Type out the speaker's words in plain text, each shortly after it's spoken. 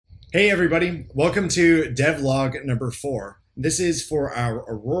Hey everybody, welcome to Devlog number 4. This is for our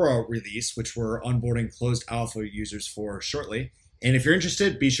Aurora release, which we're onboarding closed alpha users for shortly. And if you're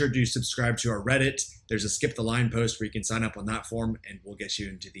interested, be sure to subscribe to our Reddit. There's a skip the line post where you can sign up on that form and we'll get you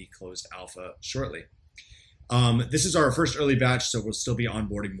into the closed alpha shortly. This is our first early batch, so we'll still be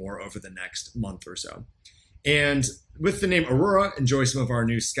onboarding more over the next month or so. And with the name Aurora, enjoy some of our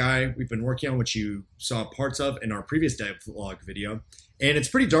new sky we've been working on, which you saw parts of in our previous Devlog video. And it's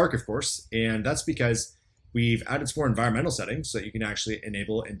pretty dark, of course, and that's because we've added some more environmental settings so that you can actually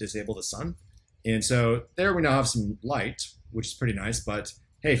enable and disable the sun. And so there we now have some light, which is pretty nice, but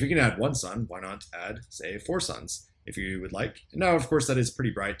hey, if we can add one sun, why not add, say, 4 suns if you would like. And now, of course, that is pretty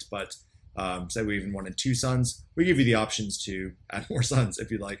bright, but say we even wanted 2 suns, we give you the options to add more suns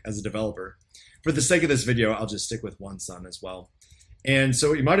if you'd like as a developer. For the sake of this video, I'll just stick with 1 sun as well. And so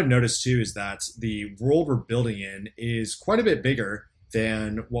what you might have noticed too is that the world we're building in is quite a bit bigger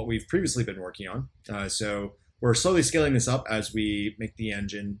than what we've previously been working on. So we're slowly scaling this up as we make the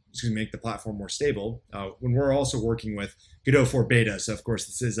make the platform more stable. When we're also working with Godot 4 beta, so of course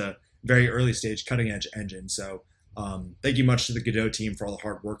this is a very early stage cutting edge engine. So thank you much to the Godot team for all the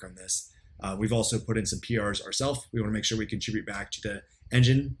hard work on this. We've also put in some PRs ourselves. We want to make sure we contribute back to the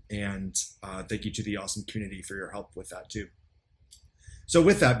engine, and thank you to the awesome community for your help with that too. So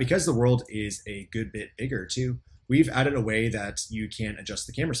with that, because the world is a good bit bigger too, we've added a way that you can adjust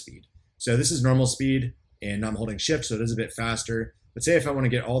the camera speed. So this is normal speed, and I'm holding shift, so it is a bit faster. But say if I want to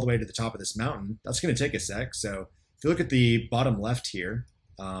get all the way to the top of this mountain, that's going to take a sec. So if you look at the bottom left here,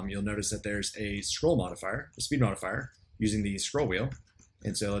 you'll notice that there's a scroll modifier, a speed modifier, using the scroll wheel.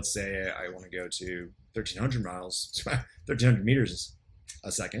 And so let's say I want to go to 1,300 meters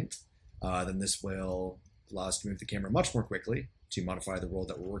a second. Then this will allow us to move the camera much more quickly to modify the world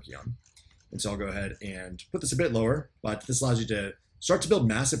that we're working on. And so I'll go ahead and put this a bit lower, but this allows you to start to build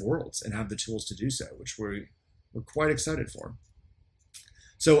massive worlds and have the tools to do so, which we're quite excited for.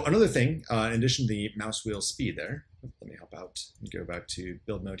 So another thing, in addition to the mouse wheel speed there, let me help out and go back to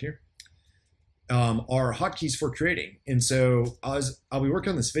build mode here, are hotkeys for creating. And so as I'll be working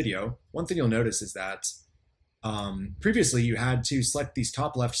on this video, one thing you'll notice is that previously you had to select these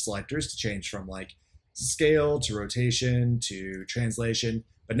top left selectors to change from like scale to rotation to translation.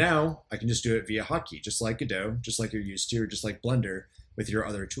 But now I can just do it via hotkey, just like Godot, just like you're used to, or just like Blender with your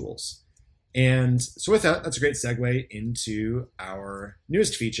other tools. And so with that, that's a great segue into our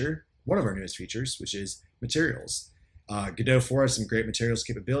newest feature, one of our newest features, which is materials. Godot 4 has some great materials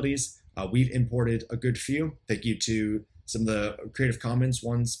capabilities. We've imported a good few. Thank you to some of the Creative Commons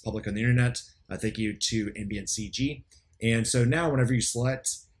ones public on the internet. Thank you to Ambient CG. And so now whenever you select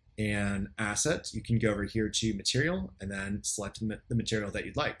an asset, you can go over here to material and then select the material that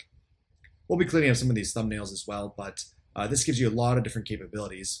you'd like. We'll be cleaning up some of these thumbnails as well, but this gives you a lot of different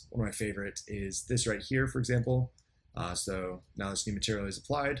capabilities. One of my favorite is this right here, for example. So now this new material is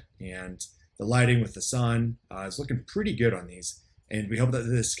applied, and the lighting with the sun is looking pretty good on these. And we hope that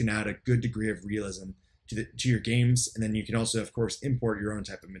this can add a good degree of realism to your games. And then you can also, of course, import your own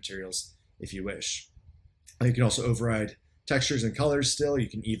type of materials if you wish. And you can also override textures and colors still. You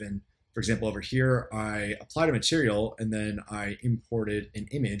can even, for example, over here, I applied a material and then I imported an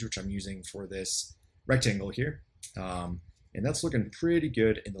image, which I'm using for this rectangle here. And that's looking pretty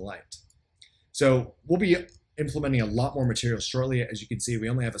good in the light. So we'll be implementing a lot more materials shortly. As you can see, we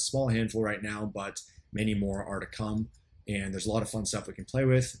only have a small handful right now, but many more are to come. And there's a lot of fun stuff we can play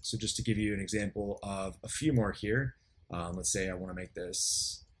with. So just to give you an example of a few more here, let's say I want to make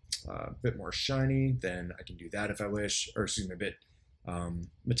this a bit more shiny, then I can do that if I wish, or excuse me, a bit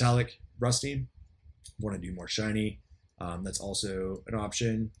metallic, rusty. Want to do more shiny, that's also an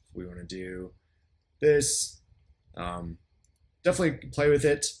option. We want to do this, definitely play with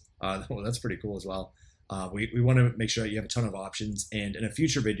it. Well, that's pretty cool as well. We want to make sure that you have a ton of options, and in a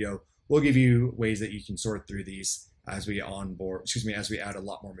future video, we'll give you ways that you can sort through these as we as we add a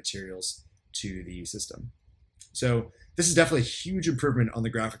lot more materials to the system. So this is definitely a huge improvement on the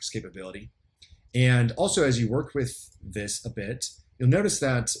graphics capability. And also, as you work with this a bit, you'll notice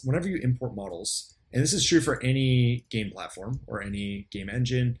that whenever you import models, and this is true for any game platform or any game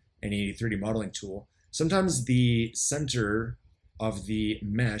engine, any 3D modeling tool, sometimes the center of the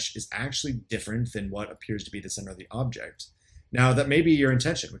mesh is actually different than what appears to be the center of the object. Now, that may be your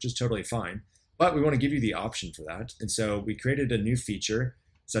intention, which is totally fine, but we want to give you the option for that. And so we created a new feature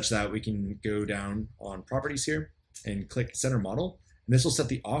such that we can go down on properties here and click center model. And this will set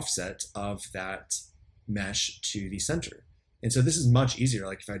the offset of that mesh to the center. And so this is much easier.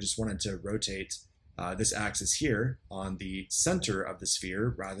 Like if I just wanted to rotate this axis here on the center of the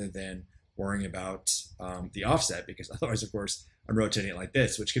sphere rather than worrying about the offset, because otherwise, of course, I'm rotating it like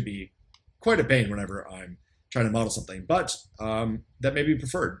this, which could be quite a pain whenever I'm trying to model something, but that may be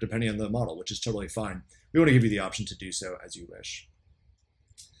preferred depending on the model, which is totally fine. We want to give you the option to do so as you wish.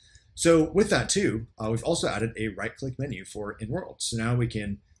 So with that too, we've also added a right-click menu for in-world. So now we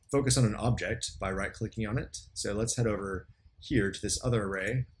can focus on an object by right-clicking on it. So let's head over here to this other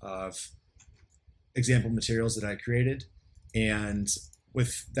array of example materials that I created. And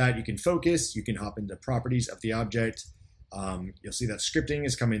with that, you can focus, you can hop into properties of the object. You'll see that scripting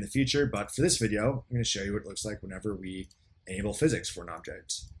is coming in the future, but for this video, I'm going to show you what it looks like whenever we enable physics for an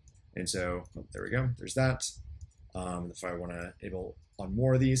object. And so, there we go, there's that. If I want to enable on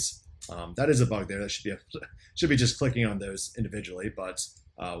more of these, that is a bug there. That should be just clicking on those individually, but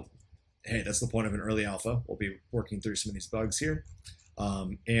hey, that's the point of an early alpha. We'll be working through some of these bugs here.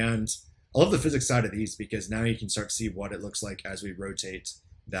 And I love the physics side of these because now you can start to see what it looks like as we rotate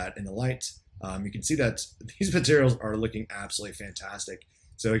that in the light. You can see that these materials are looking absolutely fantastic.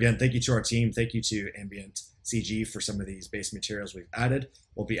 So again, thank you to our team. Thank you to Ambient CG for some of these base materials we've added.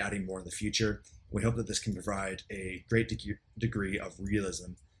 We'll be adding more in the future. We hope that this can provide a great degree of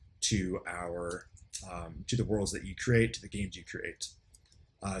realism to our to the worlds that you create, to the games you create.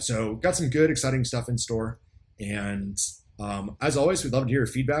 So got some good, exciting stuff in store. And as always, we'd love to hear your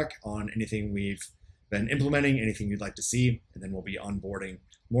feedback on anything we've been implementing, anything you'd like to see, and then we'll be onboarding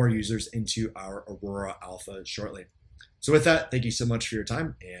more users into our Aurora Alpha shortly. So with that, thank you so much for your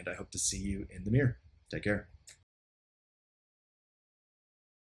time, and I hope to see you in the mirror. Take care.